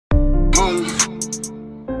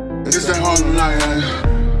It's that Harlem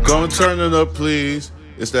Night. Gonna turn it up, please.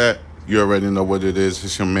 It's that, you already know what it is.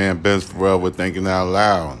 It's your man Ben Forever thinking out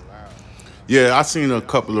loud. Yeah, I seen a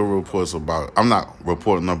couple of reports about, I'm not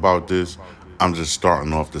reporting about this. I'm just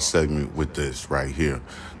starting off the segment with this right here.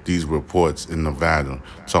 These reports in Nevada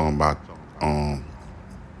talking about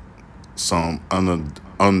some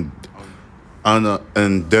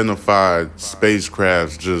unidentified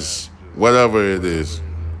spacecrafts, just whatever it is.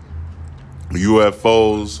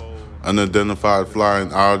 UFOs, unidentified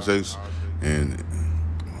flying objects, and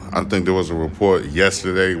I think there was a report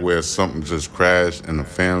yesterday where something just crashed and the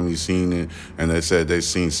family seen it, and they said they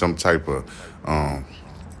seen some type of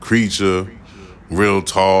creature, real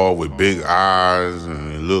tall with big eyes,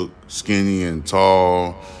 and it looked skinny and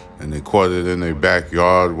tall, and they caught it in their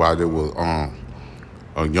backyard while they were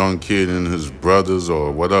a young kid and his brothers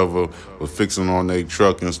or whatever was fixing on their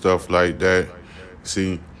truck and stuff like that.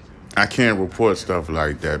 See, I can't report stuff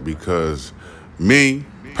like that because me,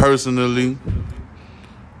 personally,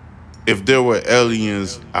 if there were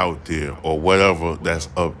aliens out there or whatever that's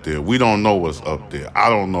up there, we don't know what's up there. I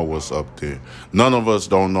don't know what's up there. None of us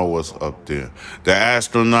don't know what's up there. The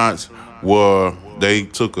astronauts they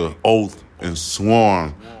took an oath and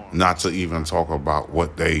sworn not to even talk about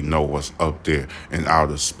what they know what's up there in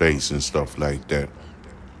outer space and stuff like that.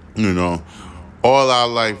 You know, all our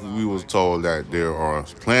life we was told that there are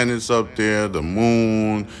planets up there, the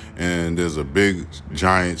moon, and there's a big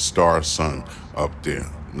giant star sun up there.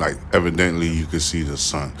 Like, evidently you could see the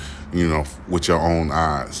sun, you know, with your own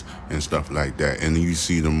eyes and stuff like that. And you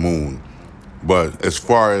see the moon. But as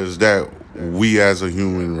far as that, we as a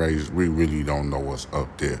human race, we really don't know what's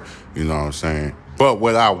up there. You know what I'm saying? But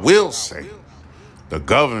what I will say, the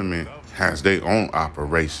government has their own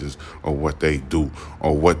operations or what they do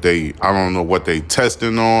or I don't know what they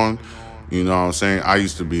testing on. You know what I'm saying? I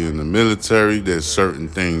used to be in the military. There's certain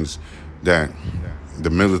things that the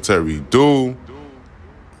military do.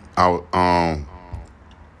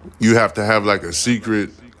 You have to have like a secret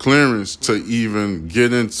clearance to even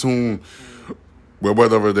get in tune with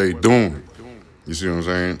whatever they doing. You see what I'm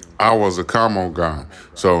saying? I was a commo guy,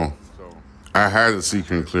 so I had a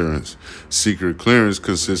secret clearance. Secret clearance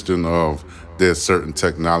consisting of there's certain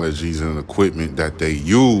technologies and equipment that they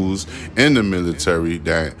use in the military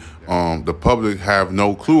that the public have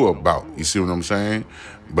no clue about. You see what I'm saying?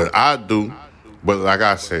 But I do. But like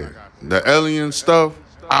I said, the alien stuff,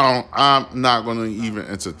 I'm not gonna even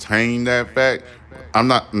entertain that fact.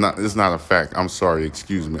 It's not a fact. I'm sorry,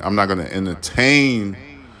 excuse me. I'm not gonna entertain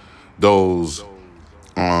those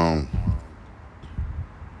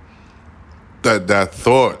that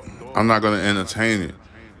thought. I'm not gonna entertain it.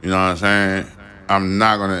 You know what I'm saying? I'm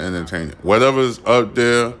not gonna entertain it. Whatever's up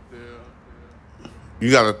there,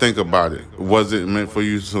 you gotta think about it. Was it meant for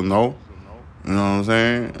you to know? You know what I'm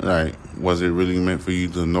saying? Like, was it really meant for you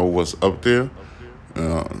to know what's up there?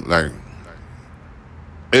 Like,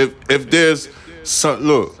 if there's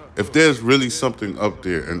if there's really something up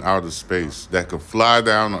there in outer space that could fly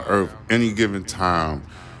down to Earth any given time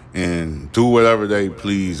and do whatever they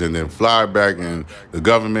please and then fly back and the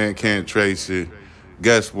government can't trace it,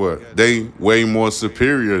 guess what? They way more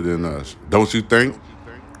superior than us. Don't you think?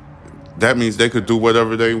 That means they could do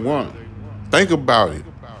whatever they want. Think about it.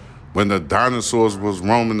 When the dinosaurs was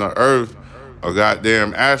roaming the Earth, a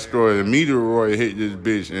goddamn asteroid, a meteoroid hit this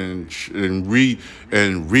bitch and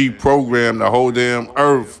reprogrammed the whole damn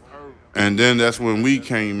Earth. And then that's when we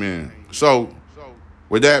came in. So,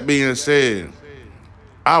 with that being said,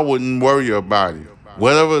 I wouldn't worry about it.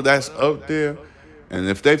 Whatever that's up there, and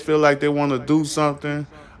if they feel like they want to do something,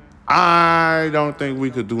 I don't think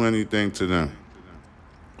we could do anything to them.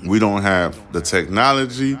 We don't have the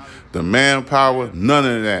technology, the manpower, none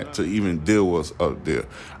of that to even deal with us up there.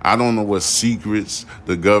 I don't know what secrets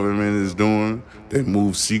the government is doing. They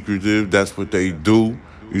move secretive. That's what they do.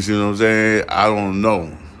 You see what I'm saying? I don't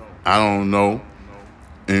know. And,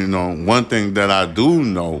 you know, one thing that I do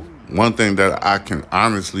know, one thing that I can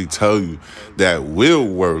honestly tell you that will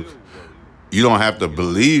work, you don't have to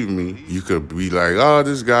believe me. You could be like, oh,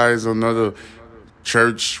 this guy is another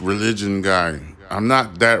church religion guy. I'm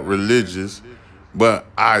not that religious, but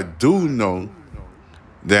I do know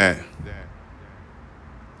that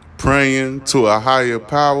praying to a higher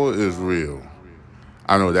power is real.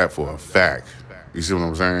 I know that for a fact. You see what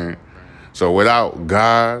I'm saying? So without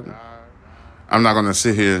God, I'm not going to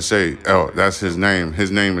sit here and say, oh, that's his name.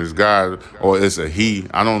 His name is God, or it's a he.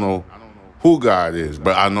 I don't know who God is,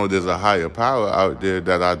 but I know there's a higher power out there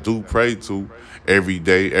that I do pray to every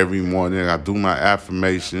day, every morning. I do my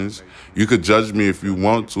affirmations. You could judge me if you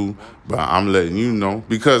want to, but I'm letting you know.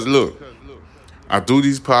 Because, look, I do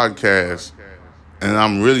these podcasts and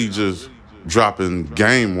I'm really just dropping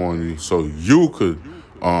game on you so you could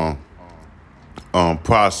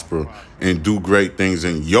prosper and do great things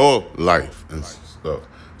in your life and stuff.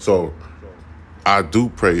 So I do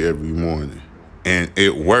pray every morning, and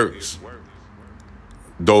it works.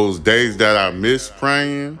 Those days that I miss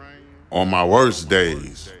praying, on my worst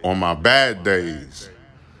days, on my bad days,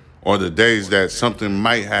 or the days that something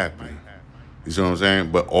might happen. You see what I'm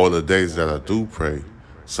saying? But all the days that I do pray,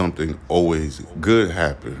 something always good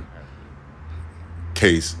happen.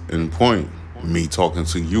 Case in point, me talking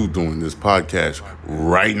to you doing this podcast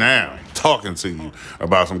right now, talking to you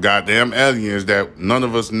about some goddamn aliens that none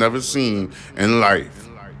of us never seen in life.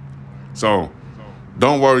 So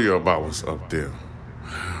don't worry about what's up there.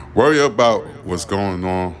 Worry about what's going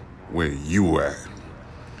on where you at.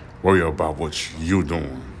 Worry about what you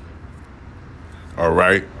doing. All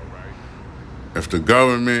right? If the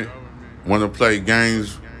government want to play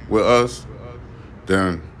games with us,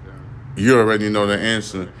 then you already know the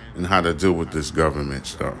answer and how to deal with this government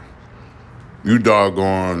stuff. You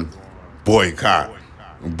doggone boycott.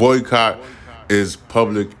 Boycott is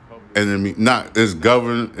public enemy. It's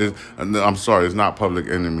not public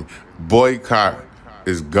enemy. Boycott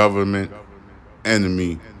is government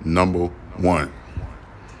enemy number one.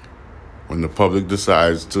 When the public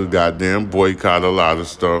decides to goddamn boycott a lot of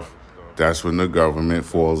stuff, that's when the government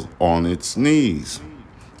falls on its knees.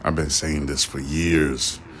 I've been saying this for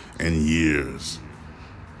years and years.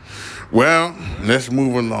 Well, let's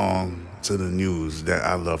move along to the news that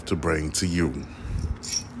I love to bring to you.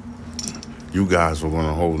 You guys are going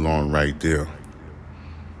to hold on right there.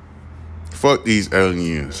 Fuck these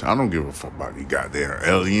aliens. I don't give a fuck about these goddamn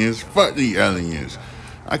aliens. Fuck these aliens.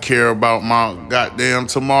 I care about my goddamn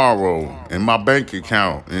tomorrow and my bank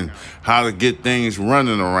account and how to get things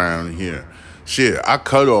running around here. Shit, I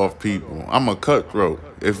cut off people. I'm a cutthroat.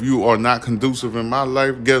 If you are not conducive in my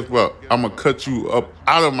life, guess what? I'm going to cut you up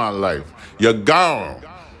out of my life. You're gone.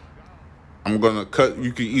 I'm going to cut.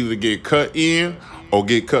 You can either get cut in or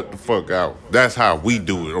get cut the fuck out. That's how we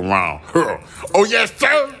do it around here. Oh, yes,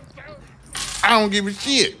 sir. I don't give a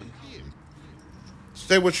shit.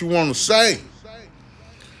 Say what you want to say.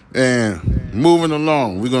 And moving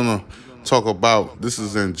along, we're going to talk about, this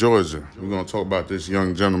is in Georgia. We're going to talk about this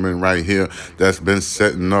young gentleman right here that's been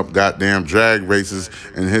setting up goddamn drag races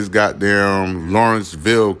in his goddamn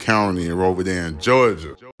Lawrenceville County over there in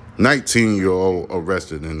Georgia. 19-year-old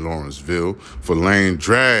arrested in Lawrenceville for laying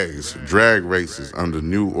drag races under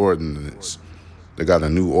new ordinance. They got a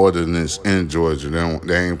new ordinance in Georgia.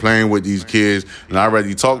 They ain't playing with these kids. And I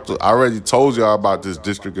already told y'all about this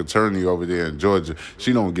district attorney over there in Georgia.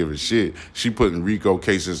 She don't give a shit. She putting RICO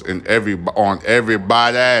cases on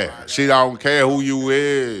everybody. She don't care who you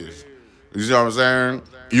is. You see what I'm saying?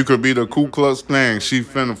 You could be the Ku Klux Klan. She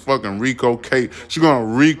finna fucking RICO case. She gonna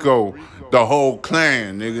RICO the whole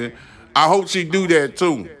clan, nigga. I hope she do that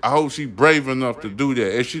too. I hope she brave enough to do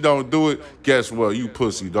that. If she don't do it, guess what? You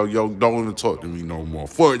pussy. Don't even talk to me no more.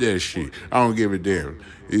 Fuck that shit. I don't give a damn.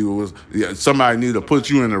 Somebody need to put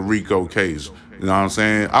you in a RICO case. You know what I'm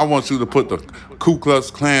saying? I want you to put the Ku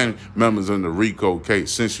Klux Klan members in the RICO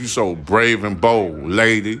case since you so brave and bold,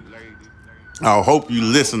 lady. I hope you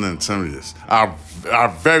listening to this. I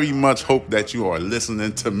very much hope that you are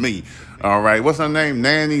listening to me. All right. What's her name?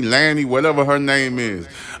 Nanny, Lanny, whatever her name is.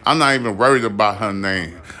 I'm not even worried about her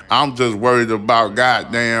name. I'm just worried about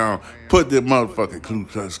goddamn put the motherfucking Ku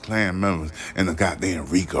Klux Klan members in the goddamn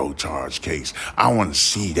RICO charge case. I want to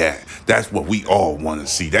see that. That's what we all want to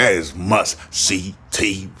see. That is must-see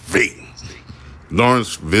TV.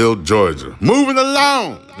 Lawrenceville, Georgia. Moving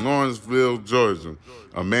along. Lawrenceville, Georgia.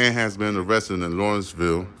 A man has been arrested in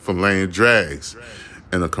Lawrenceville for laying drags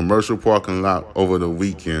in a commercial parking lot over the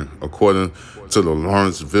weekend, according to the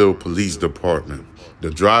Lawrenceville Police Department.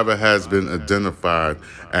 The driver has been identified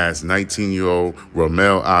as 19-year-old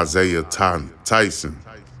Romel Isaiah Tyson.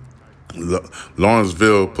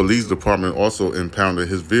 Lawrenceville Police Department also impounded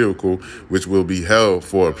his vehicle, which will be held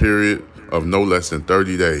for a period of no less than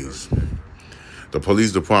 30 days. The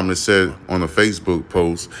police department said on a Facebook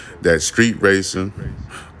post that street racing,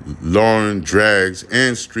 lawn drags,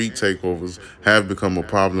 and street takeovers have become a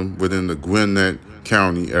problem within the Gwinnett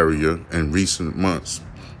County area in recent months.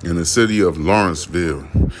 In the city of Lawrenceville,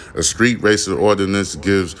 a street racer ordinance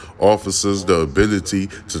gives officers the ability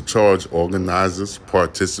to charge organizers,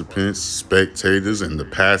 participants, spectators, and the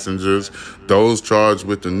passengers. Those charged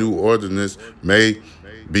with the new ordinance may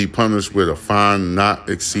be punished with a fine not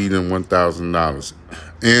exceeding $1,000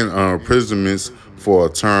 and imprisonments for a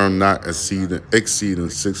term not exceeding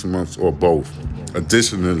 6 months or both.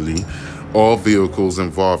 Additionally, All vehicles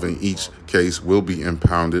involved in each case will be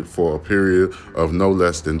impounded for a period of no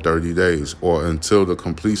less than 30 days or until the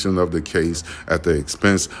completion of the case at the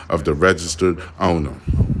expense of the registered owner.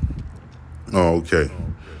 Oh, okay.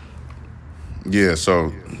 Yeah,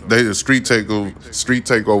 so the street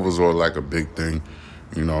takeovers are like a big thing.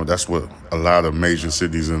 You know, that's what a lot of major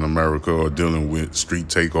cities in America are dealing with, street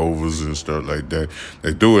takeovers and stuff like that.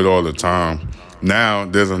 They do it all the time. Now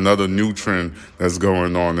there's another new trend that's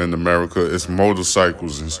going on in America. It's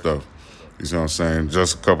motorcycles and stuff. You know what I'm saying?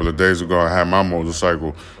 Just a couple of days ago, I had my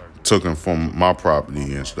motorcycle taken from my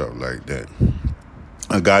property and stuff like that.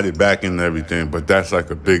 I got it back and everything, but that's like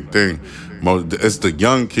a big thing. It's the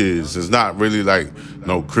young kids. It's not really like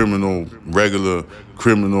no criminal, regular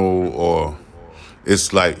criminal, or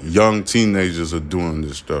it's like young teenagers are doing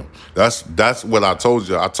this stuff. That's what I told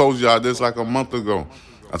you. I told y'all this like a month ago.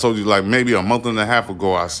 I told you like maybe a month and a half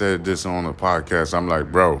ago I said this on a podcast. I'm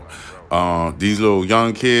like, bro, these little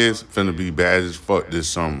young kids finna be bad as fuck this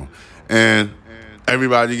summer. And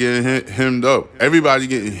everybody getting hemmed up. Everybody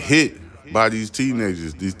getting hit by these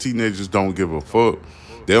teenagers. These teenagers don't give a fuck.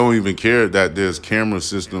 They don't even care that there's camera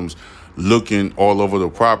systems looking all over the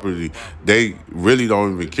property. They really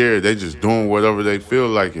don't even care. They just doing whatever they feel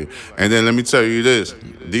like it. And then let me tell you this.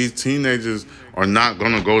 These teenagers are not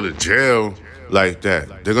gonna go to jail like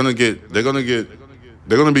that. They're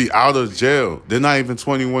gonna be out of jail. They're not even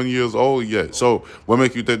 21 years old yet. So what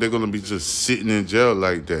make you think they're gonna be just sitting in jail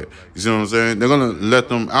like that? You see what I'm saying? They're gonna let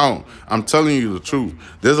them out. I'm telling you the truth.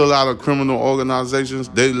 There's a lot of criminal organizations.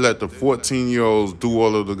 They let the 14-year-olds do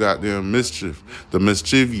all of the goddamn mischief, the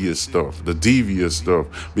mischievous stuff, the devious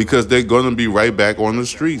stuff, because they're gonna be right back on the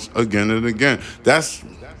streets again and again. That's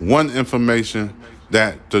one information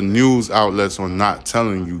that the news outlets are not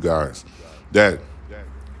telling you guys. That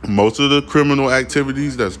most of the criminal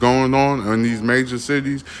activities that's going on in these major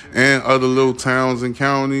cities and other little towns and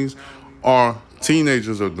counties are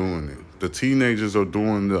teenagers are doing it. The teenagers are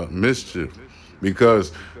doing the mischief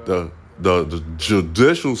because the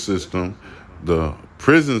judicial system, the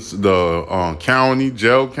prisons, the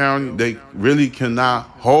jail county, they really cannot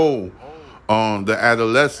hold the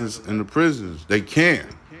adolescents in the prisons. They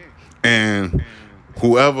can't. And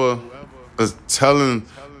whoever is telling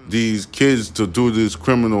these kids to do these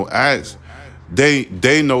criminal acts, they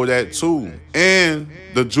know that too. And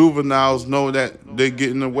the juveniles know that they're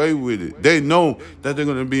getting away with it. They know that they're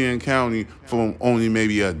going to be in county for only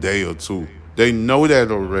maybe a day or two. They know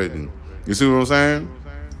that already. You see what I'm saying?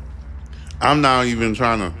 I'm not even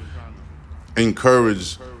trying to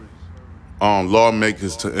encourage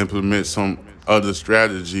lawmakers to implement some other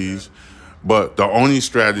strategies, but the only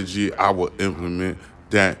strategy I will implement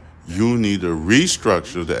that you need to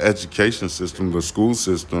restructure the education system, the school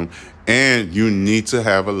system, and you need to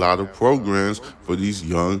have a lot of programs for these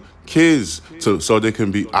young kids so they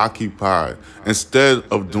can be occupied instead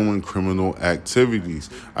of doing criminal activities.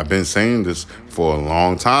 I've been saying this for a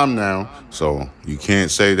long time now, so you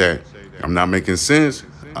can't say that I'm not making sense.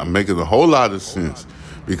 I'm making a whole lot of sense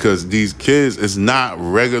because these kids, it's not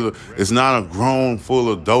regular, it's not a grown,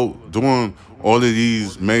 full adult doing all of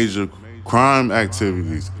these major crime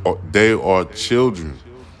activities. They are children.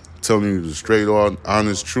 I'm telling you the straight,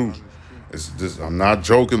 honest truth. I'm not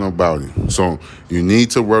joking about it. So you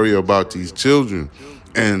need to worry about these children.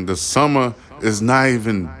 And the summer is not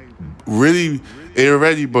even really, it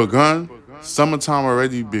already begun. Summertime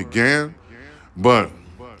already began. But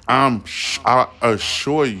I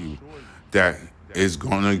assure you that it's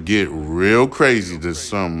gonna get real crazy this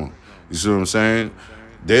summer. You see what I'm saying?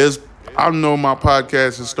 I know my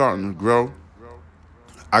podcast is starting to grow.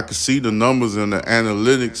 I can see the numbers and the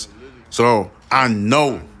analytics. So I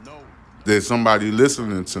know there's somebody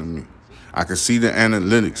listening to me. I can see the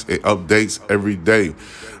analytics. It updates every day,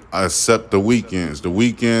 except the weekends. The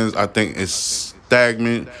weekends, I think it's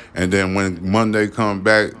stagnant. And then when Monday come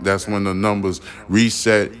back, that's when the numbers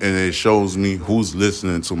reset and it shows me who's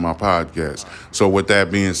listening to my podcast. So with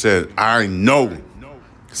that being said, I know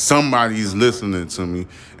somebody's listening to me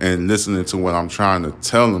and listening to what I'm trying to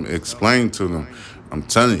tell them, explain to them. I'm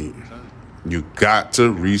telling you, you got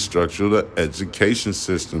to restructure the education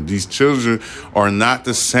system. These children are not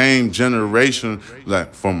the same generation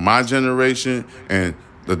like from my generation and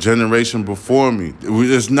the generation before me.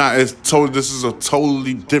 This is a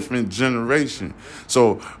totally different generation.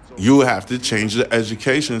 So you have to change the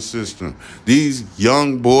education system. These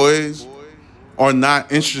young boys are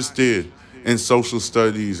not interested in social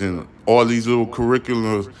studies and all these little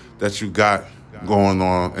curriculums that you got going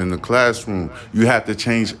on in the classroom. You have to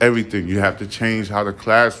change everything. You have to change how the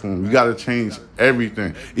classroom. You got to change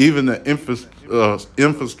everything, even the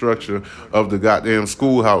infrastructure of the goddamn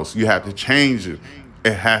schoolhouse. You have to change it.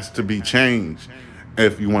 It has to be changed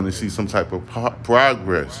if you want to see some type of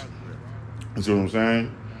progress. You see what I'm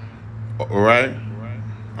saying? All right?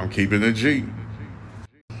 I'm keeping it G.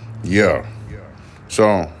 Yeah.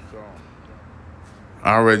 So,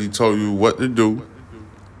 I already told you what to do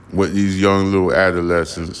with these young little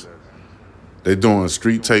adolescents. They're doing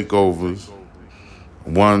street takeovers.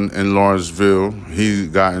 One in Lawrenceville, he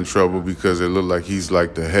got in trouble because it looked like he's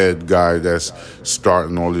like the head guy that's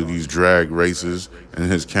starting all of these drag races in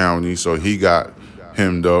his county. So he got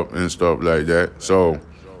hemmed up and stuff like that. So,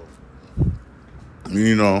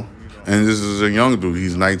 you know, and this is a young dude.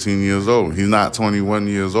 He's 19 years old. He's not 21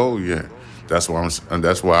 years old yet. That's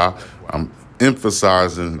why I'm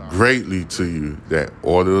emphasizing greatly to you that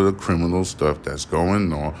all of the criminal stuff that's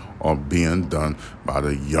going on are being done by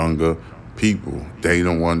the younger people. They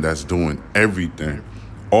the one that's doing everything,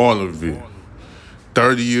 all of it.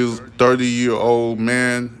 30-year-old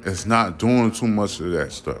man is not doing too much of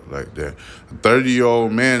that stuff like that. A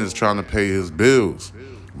 30-year-old man is trying to pay his bills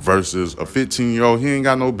versus a 15-year-old. He ain't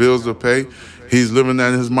got no bills to pay. He's living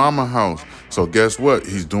at his mama house. So guess what?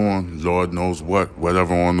 He's doing Lord knows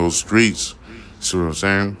whatever on those streets. See what I'm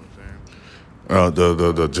saying?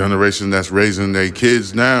 The generation that's raising their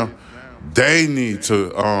kids now, they need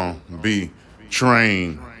to be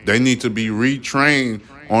trained. They need to be retrained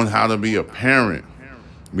on how to be a parent,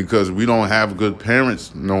 because we don't have good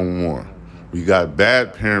parents no more. We got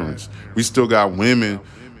bad parents. We still got women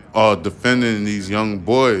defending these young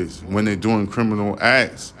boys when they're doing criminal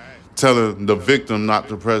acts, telling the victim not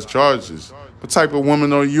to press charges. What type of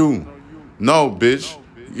woman are you? No, bitch.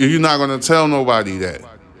 You're not going to tell nobody that.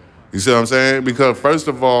 You see what I'm saying? Because first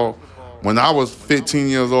of all, when I was 15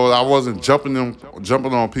 years old, I wasn't jumping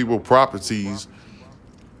on people's properties,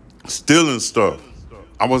 stealing stuff.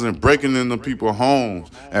 I wasn't breaking into people's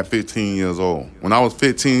homes at 15 years old. When I was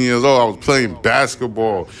 15 years old, I was playing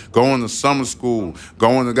basketball, going to summer school,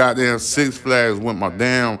 going to goddamn Six Flags with my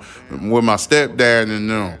stepdad and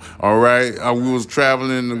them. All right, we was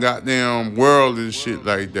traveling the goddamn world and shit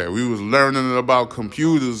like that. We was learning about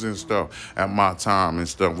computers and stuff at my time and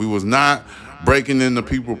stuff. We was not breaking into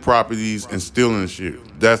people's properties and stealing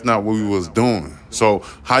shit. That's not what we was doing. So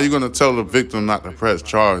how you gonna tell the victim not to press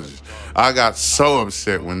charges? I got so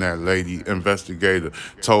upset when that lady investigator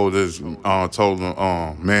told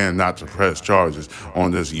the man not to press charges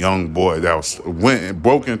on this young boy that went and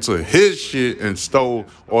broke into his shit and stole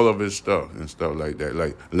all of his stuff and stuff like that.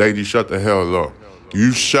 Like, lady, shut the hell up.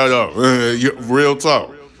 You shut up. Real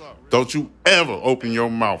talk. Don't you ever open your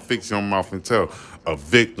mouth, fix your mouth, and tell a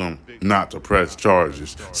victim not to press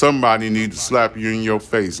charges. Somebody need to slap you in your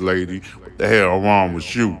face, lady. What the hell wrong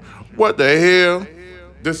with you? What the hell?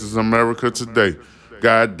 This is America today.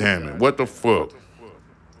 God damn it. What the fuck?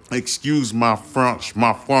 Excuse my French,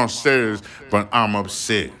 my Français, but I'm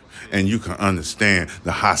upset. And you can understand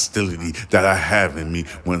the hostility that I have in me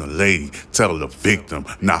when a lady tells the victim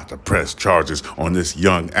not to press charges on this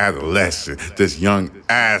young adolescent, this young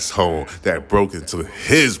asshole that broke into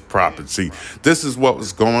his property. This is what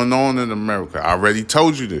was going on in America. I already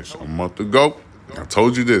told you this a month ago. I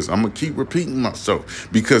told you this. I'm going to keep repeating myself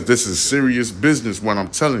because this is serious business what I'm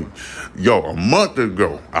telling you. Yo, a month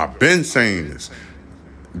ago, I've been saying this.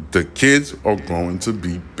 The kids are going to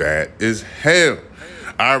be bad as hell.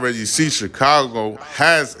 I already see Chicago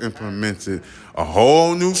has implemented a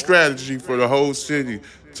whole new strategy for the whole city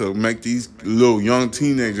to make these little young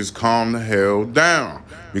teenagers calm the hell down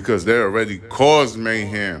because they already caused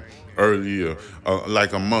mayhem earlier,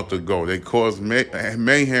 like a month ago. They caused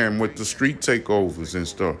mayhem with the street takeovers and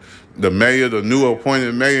stuff. The mayor, the new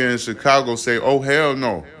appointed mayor in Chicago say, oh, hell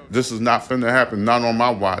no, this is not finna happen, not on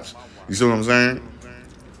my watch. You see what I'm saying?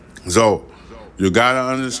 So, you gotta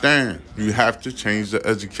understand, you have to change the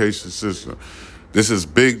education system. This is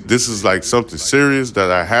big. This is like something serious that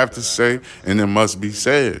I have to say, and it must be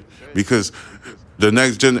said because the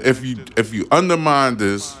next gen. If you undermine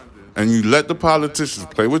this and you let the politicians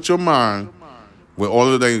play with your mind, with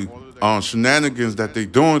all of their shenanigans that they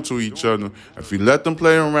doing to each other, if you let them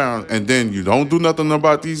play around and then you don't do nothing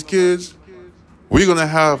about these kids, we're going to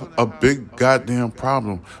have a big goddamn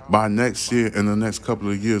problem by next year and the next couple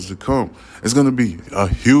of years to come. It's going to be a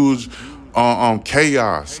huge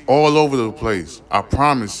chaos all over the place. I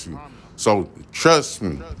promise you. So trust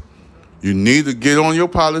me. You need to get on your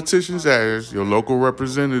politicians' ass, your local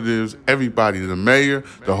representatives, everybody, the mayor,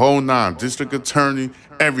 the whole nine, district attorney,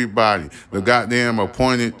 everybody, the goddamn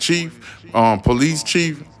appointed chief, police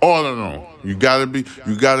chief, all of them. You gotta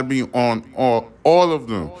be on all of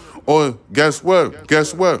them. Or guess what?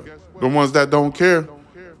 The ones that don't care,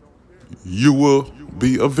 you will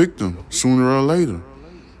be a victim sooner or later.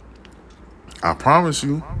 I promise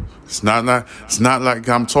you. It's not like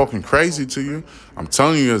I'm talking crazy to you. I'm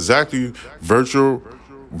telling you exactly virtual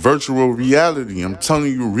reality. I'm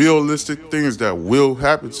telling you realistic things that will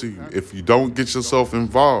happen to you if you don't get yourself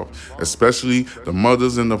involved, especially the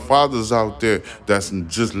mothers and the fathers out there that's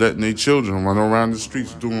just letting their children run around the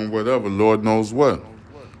streets doing whatever, Lord knows what.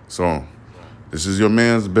 So this is your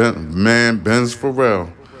man Benz Pharrell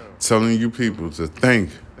telling you people to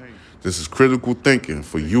think. This is critical thinking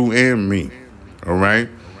for you and me, all right?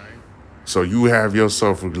 So you have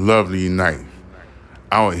yourself a lovely night.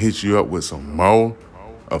 I'll hit you up with some more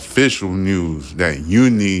official news that you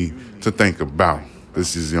need to think about.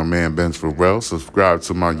 This is your man, Benz Pharrell. Subscribe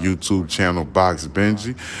to my YouTube channel, Box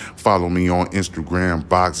Benji. Follow me on Instagram,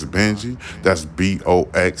 Box Benji. That's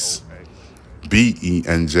BOXBENJI.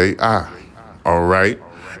 All right?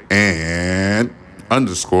 And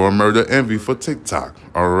 _Murder Envy for TikTok.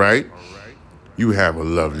 All right? You have a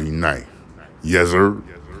lovely night. Yes, sir.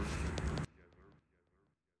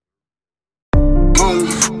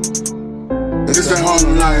 It's that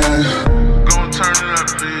Harlem night. Gon' turn it up,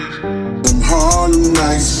 please. Them Harlem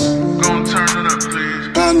nights. Gon' turn it up, please.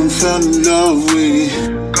 I done fell in love with it.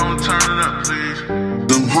 Gon' turn it up, please.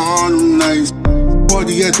 Them Harlem nights.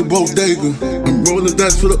 Party at the bodega. I'm rolling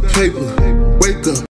dice for the paper.